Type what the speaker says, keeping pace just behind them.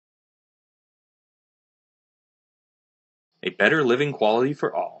A better living quality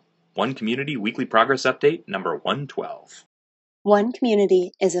for all. One Community Weekly Progress Update number 112. One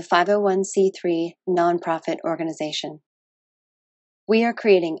Community is a 501c3 nonprofit organization. We are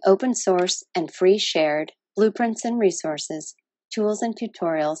creating open source and free shared blueprints and resources, tools and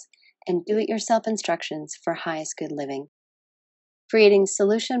tutorials, and do-it-yourself instructions for highest good living. Creating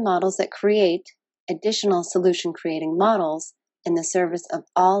solution models that create additional solution creating models in the service of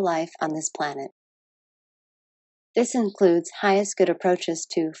all life on this planet. This includes highest good approaches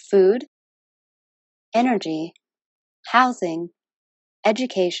to food, energy, housing,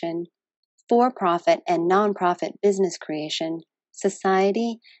 education, for-profit and nonprofit business creation,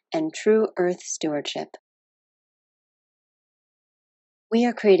 society, and true earth stewardship. We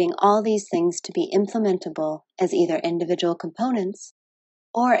are creating all these things to be implementable as either individual components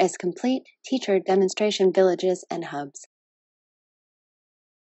or as complete teacher demonstration villages and hubs.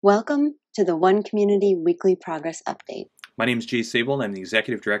 Welcome to the One Community Weekly Progress Update. My name is Jay Sable, and I'm the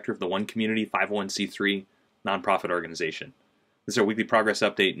Executive Director of the One Community 501c3 nonprofit organization. This is our Weekly Progress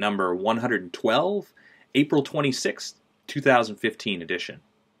Update number 112, April 26th, 2015 edition.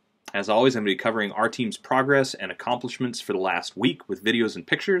 As always, I'm going to be covering our team's progress and accomplishments for the last week with videos and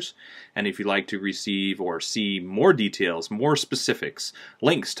pictures. And if you'd like to receive or see more details, more specifics,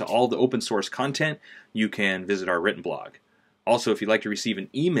 links to all the open source content, you can visit our written blog. Also, if you'd like to receive an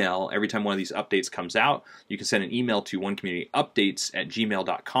email every time one of these updates comes out, you can send an email to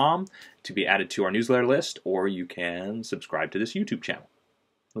onecommunityupdates@gmail.com to be added to our newsletter list, or you can subscribe to this YouTube channel.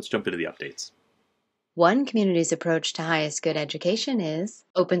 Let's jump into the updates. One Community's approach to highest good education is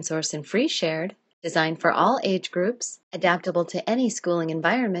open source and free shared, designed for all age groups, adaptable to any schooling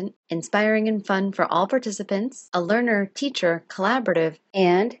environment, inspiring and fun for all participants, a learner-teacher collaborative,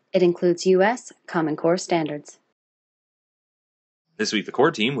 and it includes U.S. Common Core standards. This week, the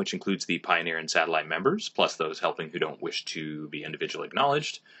core team, which includes the Pioneer and Satellite members, plus those helping who don't wish to be individually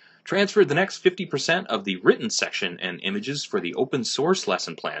acknowledged, transferred the next 50% of the written section and images for the open source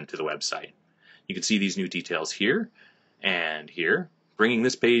lesson plan to the website. You can see these new details here and here, bringing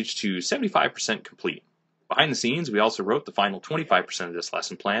this page to 75% complete. Behind the scenes, we also wrote the final 25% of this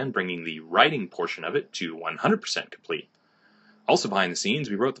lesson plan, bringing the writing portion of it to 100% complete. Also behind the scenes,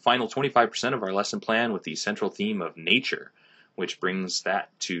 we wrote the final 25% of our lesson plan with the central theme of nature, which brings that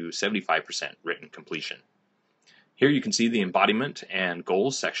to 75% written completion. Here you can see the embodiment and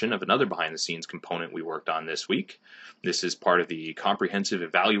goals section of another behind-the-scenes component we worked on this week. This is part of the comprehensive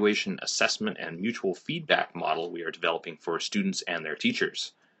evaluation, assessment, and mutual feedback model we are developing for students and their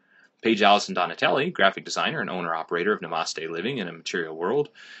teachers. Paige Allison Donatelli, graphic designer and owner-operator of Namaste Living in a Material World,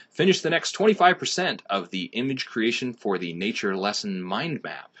 finished the next 25% of the image creation for the nature lesson mind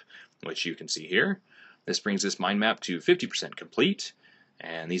map, which you can see here. This brings this mind map to 50% complete,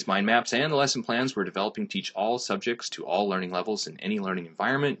 and these mind maps and the lesson plans we're developing teach all subjects to all learning levels in any learning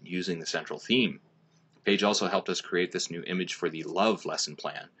environment using the central theme. Paige also helped us create this new image for the Love lesson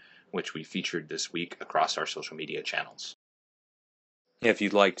plan, which we featured this week across our social media channels. If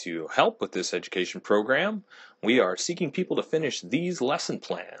you'd like to help with this education program, we are seeking people to finish these lesson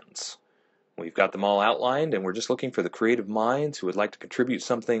plans. We've got them all outlined, and we're just looking for the creative minds who would like to contribute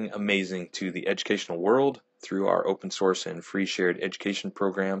something amazing to the educational world through our open source and free shared education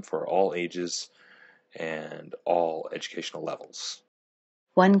program for all ages and all educational levels.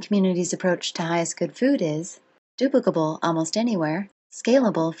 One Community's approach to highest good food is duplicable almost anywhere,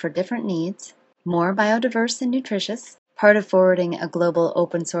 scalable for different needs, more biodiverse and nutritious, part of forwarding a global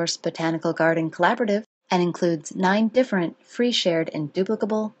open source botanical garden collaborative, and includes 9 different free shared and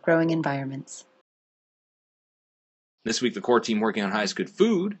duplicable growing environments. This week, the core team working on highest good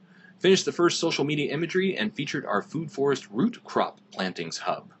food finished the first social media imagery and featured our food forest root crop plantings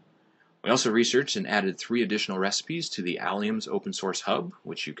hub. We also researched and added 3 additional recipes to the Allium's open source hub,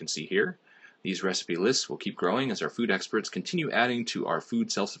 which you can see here. These recipe lists will keep growing as our food experts continue adding to our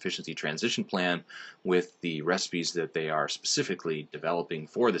food self-sufficiency transition plan with the recipes that they are specifically developing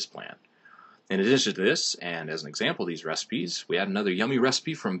for this plan. In addition to this, and as an example of these recipes, we add another yummy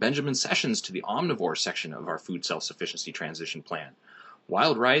recipe from Benjamin Sessions to the omnivore section of our food self-sufficiency transition plan.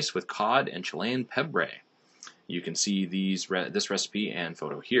 Wild rice with cod and Chilean pebre. You can see this recipe and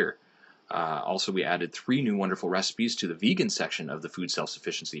photo here. Also, we added 3 new wonderful recipes to the vegan section of the food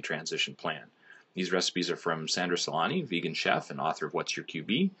self-sufficiency transition plan. These recipes are from Sandra Solani, vegan chef and author of What's Your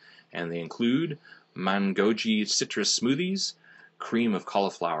QB, and they include mangoji citrus smoothies, cream of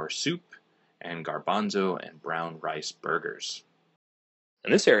cauliflower soup, and garbanzo and brown rice burgers.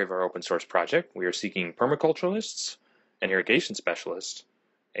 In this area of our open source project, we are seeking permaculturalists, an irrigation specialist,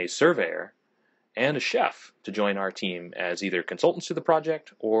 a surveyor, and a chef to join our team as either consultants to the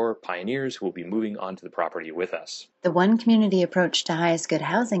project or pioneers who will be moving onto the property with us. The one community approach to highest good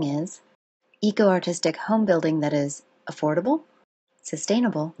housing is eco-artistic home building that is affordable,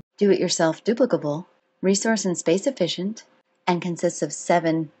 sustainable, do-it-yourself duplicable, resource and space efficient, and consists of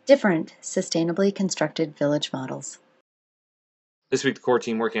 7 different sustainably constructed village models. This week, the core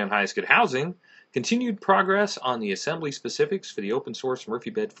team working on highest good housing continued progress on the assembly specifics for the open source Murphy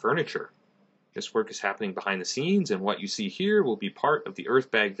bed furniture. This work is happening behind the scenes, and what you see here will be part of the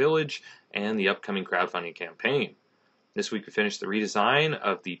Earth Bag Village and the upcoming crowdfunding campaign. This week we finished the redesign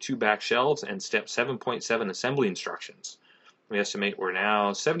of the 2 back shelves and step 7.7 assembly instructions. We estimate we're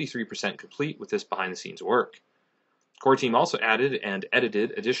now 73% complete with this behind the scenes work. Core team also added and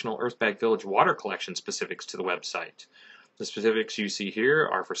edited additional Earthbag Village water collection specifics to the website. The specifics you see here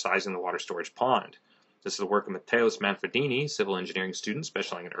are for sizing the water storage pond. This is the work of Matteos Manfredini, civil engineering student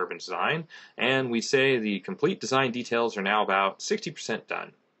specializing in urban design, and we say the complete design details are now about 60%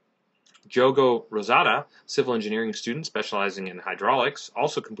 done. Diogo Rosada, civil engineering student specializing in hydraulics,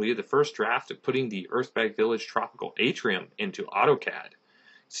 also completed the first draft of putting the Earthbag Village tropical atrium into AutoCAD.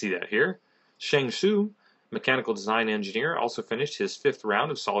 See that here? Sheng Su, mechanical design engineer, also finished his 5th round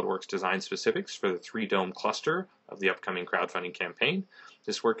of SOLIDWORKS design specifics for the 3-dome cluster of the upcoming crowdfunding campaign.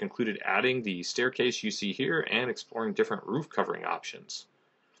 This work included adding the staircase you see here and exploring different roof covering options.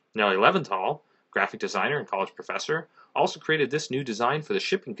 Nelly Leventhal, graphic designer and college professor, also created this new design for the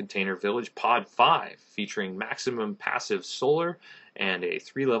shipping container village Pod 5, featuring maximum passive solar and a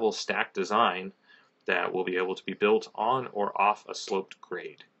 3-level stack design that will be able to be built on or off a sloped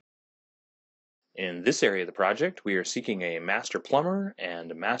grade. In this area of the project, we are seeking a master plumber and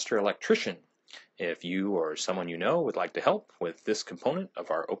a master electrician. If you or someone you know would like to help with this component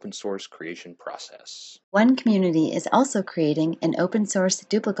of our open source creation process. One community is also creating an open source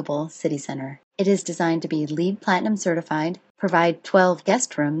duplicable city center. It is designed to be LEED Platinum certified, provide 12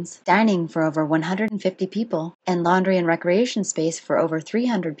 guest rooms, dining for over 150 people, and laundry and recreation space for over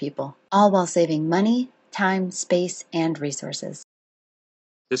 300 people, all while saving money, time, space, and resources.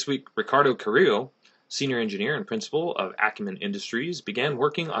 This week, Ricardo Carrillo, senior engineer and principal of Acumen Industries, began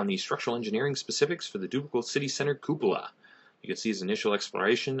working on the structural engineering specifics for the duplicable city center cupola. You can see his initial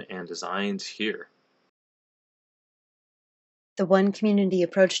exploration and designs here. The one community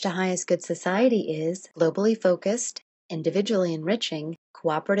approach to highest good society is globally focused, individually enriching,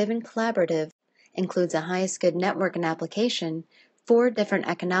 cooperative and collaborative, includes a highest good network and application, 4 different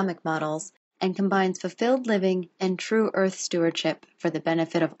economic models, and combines fulfilled living and true Earth stewardship for the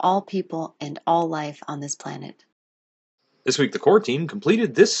benefit of all people and all life on this planet. This week, the core team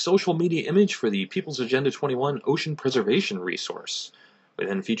completed this social media image for the People's Agenda 21 Ocean Preservation resource. We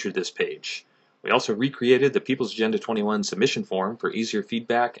then featured this page. We also recreated the People's Agenda 21 submission form for easier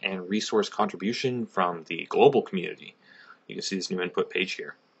feedback and resource contribution from the global community. You can see this new input page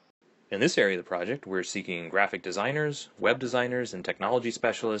here. In this area of the project, we're seeking graphic designers, web designers, and technology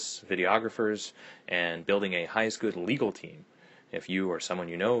specialists, videographers, and building a highest good legal team. If you or someone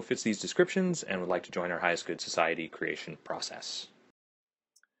you know fits these descriptions and would like to join our highest good society creation process.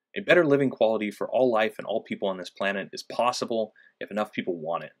 A better living quality for all life and all people on this planet is possible if enough people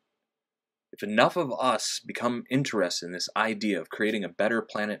want it. If enough of us become interested in this idea of creating a better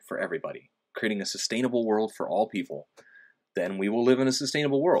planet for everybody, creating a sustainable world for all people, then we will live in a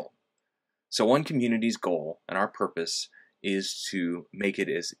sustainable world. So one community's goal and our purpose is to make it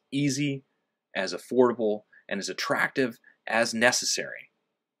as easy, as affordable, and as attractive as necessary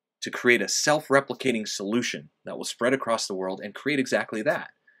to create a self-replicating solution that will spread across the world and create exactly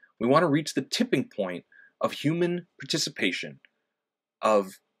that. We want to reach the tipping point of human participation,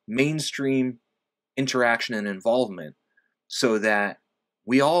 of mainstream interaction and involvement, so that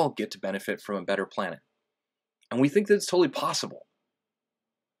we all get to benefit from a better planet. And we think that it's totally possible.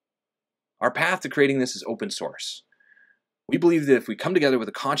 Our path to creating this is open source. We believe that if we come together with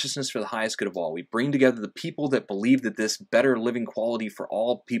a consciousness for the highest good of all, we bring together the people that believe that this better living quality for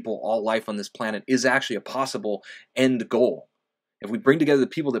all people, all life on this planet is actually a possible end goal. If we bring together the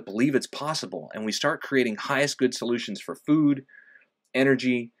people that believe it's possible and we start creating highest good solutions for food,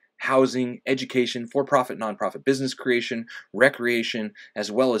 energy, housing, education, for-profit, non-profit business creation, recreation,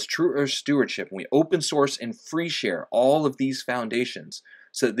 as well as true Earth stewardship, and we open source and free share all of these foundations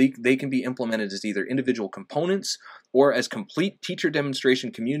so that they can be implemented as either individual components or as complete teacher demonstration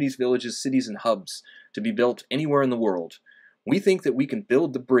communities, villages, cities, and hubs to be built anywhere in the world. We think that we can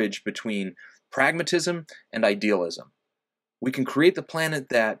build the bridge between pragmatism and idealism. We can create the planet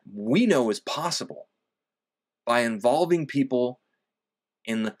that we know is possible by involving people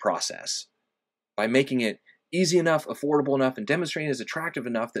in the process, by making it easy enough, affordable enough, and demonstrating as attractive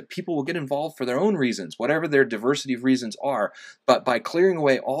enough that people will get involved for their own reasons, whatever their diversity of reasons are. But by clearing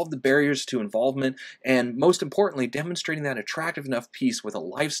away all of the barriers to involvement, and most importantly, demonstrating that attractive enough piece with a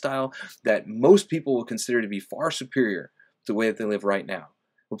lifestyle that most people will consider to be far superior to the way that they live right now.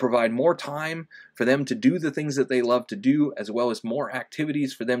 We'll provide more time for them to do the things that they love to do, as well as more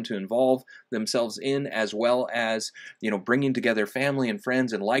activities for them to involve themselves in, as well as, bringing together family and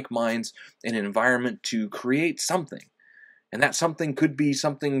friends and like minds in an environment to create something. And that something could be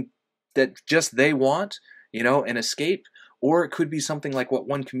something that just they want, an escape, or it could be something like what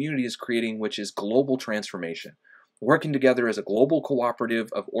one community is creating, which is global transformation. Working together as a global cooperative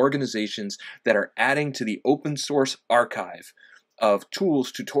of organizations that are adding to the open source archive of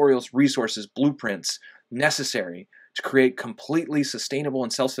tools, tutorials, resources, blueprints necessary to create completely sustainable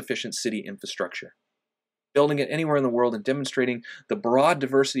and self-sufficient city infrastructure. Building it anywhere in the world and demonstrating the broad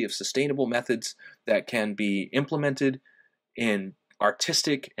diversity of sustainable methods that can be implemented in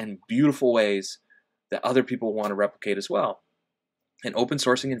artistic and beautiful ways that other people want to replicate as well. And open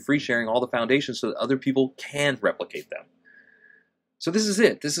sourcing and free sharing all the foundations so that other people can replicate them. So this is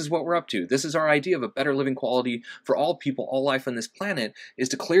it. This is what we're up to. This is our idea of a better living quality for all people, all life on this planet, is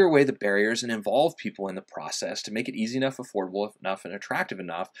to clear away the barriers and involve people in the process to make it easy enough, affordable enough, and attractive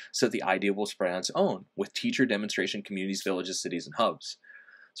enough so that the idea will spread on its own with teacher demonstration communities, villages, cities, and hubs.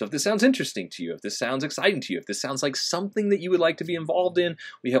 So if this sounds interesting to you, if this sounds exciting to you, if this sounds like something that you would like to be involved in,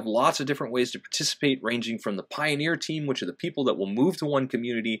 we have lots of different ways to participate, ranging from the pioneer team, which are the people that will move to one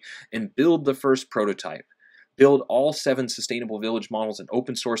community and build the first prototype. Build all 7 sustainable village models and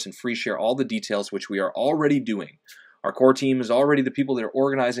open source and free share all the details, which we are already doing. Our core team is already the people that are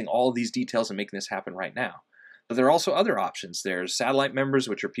organizing all of these details and making this happen right now. But there are also other options. There's satellite members,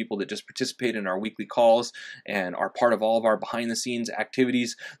 which are people that just participate in our weekly calls and are part of all of our behind-the-scenes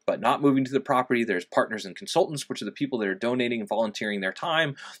activities, but not moving to the property. There's partners and consultants, which are the people that are donating and volunteering their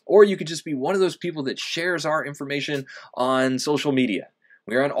time. Or you could just be one of those people that shares our information on social media.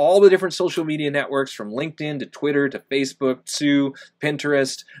 We are on all the different social media networks, from LinkedIn to Twitter to Facebook to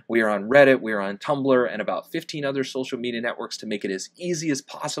Pinterest. We are on Reddit, we are on Tumblr, and about 15 other social media networks to make it as easy as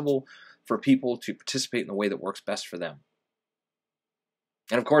possible for people to participate in the way that works best for them.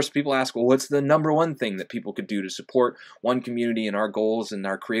 And of course, people ask, well, what's the number one thing that people could do to support one community and our goals and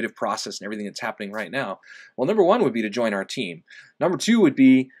our creative process and everything that's happening right now? Well, number one would be to join our team. Number two would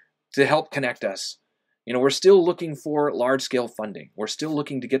be to help connect us. We're still looking for large-scale funding. We're still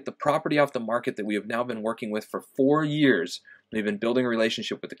looking to get the property off the market that we have now been working with for 4 years. We've been building a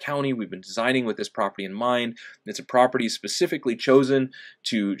relationship with the county. We've been designing with this property in mind. It's a property specifically chosen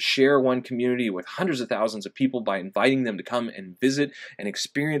to share one community with hundreds of thousands of people by inviting them to come and visit and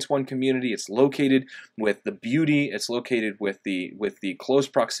experience one community. It's located with the beauty. It's located with the close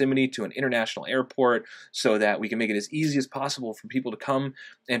proximity to an international airport, so that we can make it as easy as possible for people to come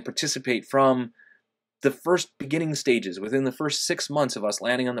and participate from the first beginning stages, within the first 6 months of us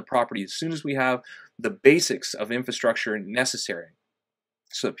landing on the property. As soon as we have the basics of infrastructure necessary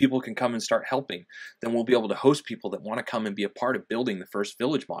so that people can come and start helping, then we'll be able to host people that want to come and be a part of building the first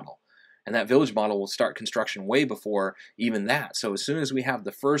village model. And that village model will start construction way before even that. So as soon as we have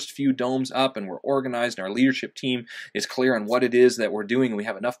the first few domes up and we're organized and our leadership team is clear on what it is that we're doing, and we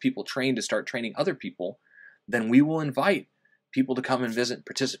have enough people trained to start training other people, then we will invite people to come and visit and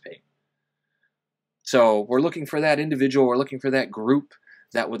participate. So we're looking for that individual, we're looking for that group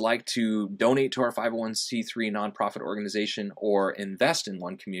that would like to donate to our 501c3 nonprofit organization or invest in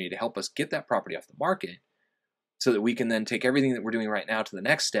one community to help us get that property off the market, so that we can then take everything that we're doing right now to the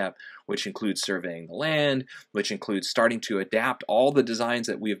next step, which includes surveying the land, which includes starting to adapt all the designs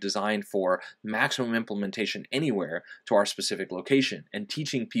that we have designed for maximum implementation anywhere to our specific location, and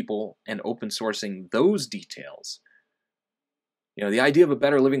teaching people and open sourcing those details. The idea of a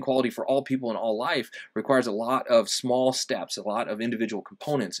better living quality for all people in all life requires a lot of small steps, a lot of individual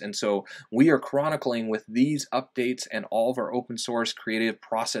components. And so we are chronicling with these updates and all of our open source creative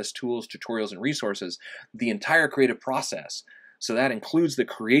process tools, tutorials, and resources, the entire creative process. So that includes the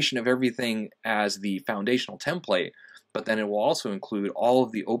creation of everything as the foundational template, but then it will also include all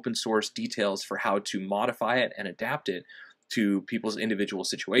of the open source details for how to modify it and adapt it to people's individual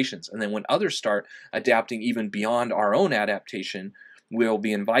situations. And then when others start adapting even beyond our own adaptation, we'll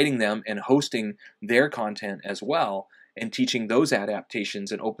be inviting them and hosting their content as well, and teaching those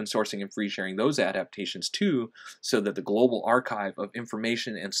adaptations and open sourcing and free sharing those adaptations too, so that the global archive of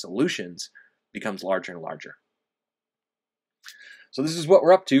information and solutions becomes larger and larger. So this is what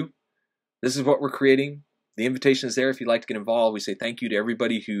we're up to. This is what we're creating. The invitation is there if you'd like to get involved. We say thank you to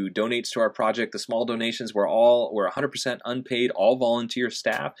everybody who donates to our project. The small donations, we're 100% unpaid, all volunteer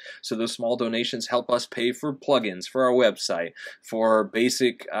staff. So those small donations help us pay for plugins for our website, for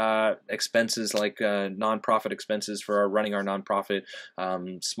basic expenses like nonprofit expenses for running our nonprofit,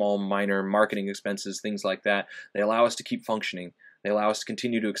 small minor marketing expenses, things like that. They allow us to keep functioning. They allow us to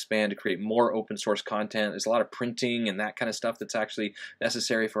continue to expand, to create more open source content. There's a lot of printing and that kind of stuff that's actually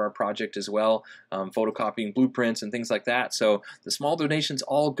necessary for our project as well, photocopying blueprints and things like that. So the small donations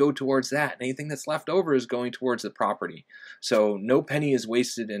all go towards that. And anything that's left over is going towards the property. So no penny is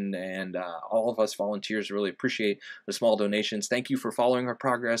wasted, and all of us volunteers really appreciate the small donations. Thank you for following our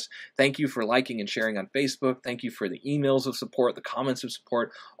progress. Thank you for liking and sharing on Facebook. Thank you for the emails of support, the comments of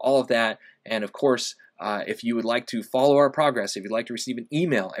support, all of that. And of course, if you would like to follow our progress, if you'd like to receive an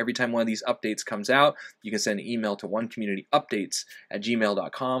email every time one of these updates comes out, you can send an email to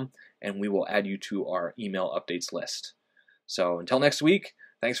onecommunityupdates@gmail.com, and we will add you to our email updates list. So until next week,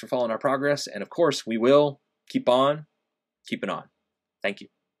 thanks for following our progress, and of course, we will keep on keeping on. Thank you.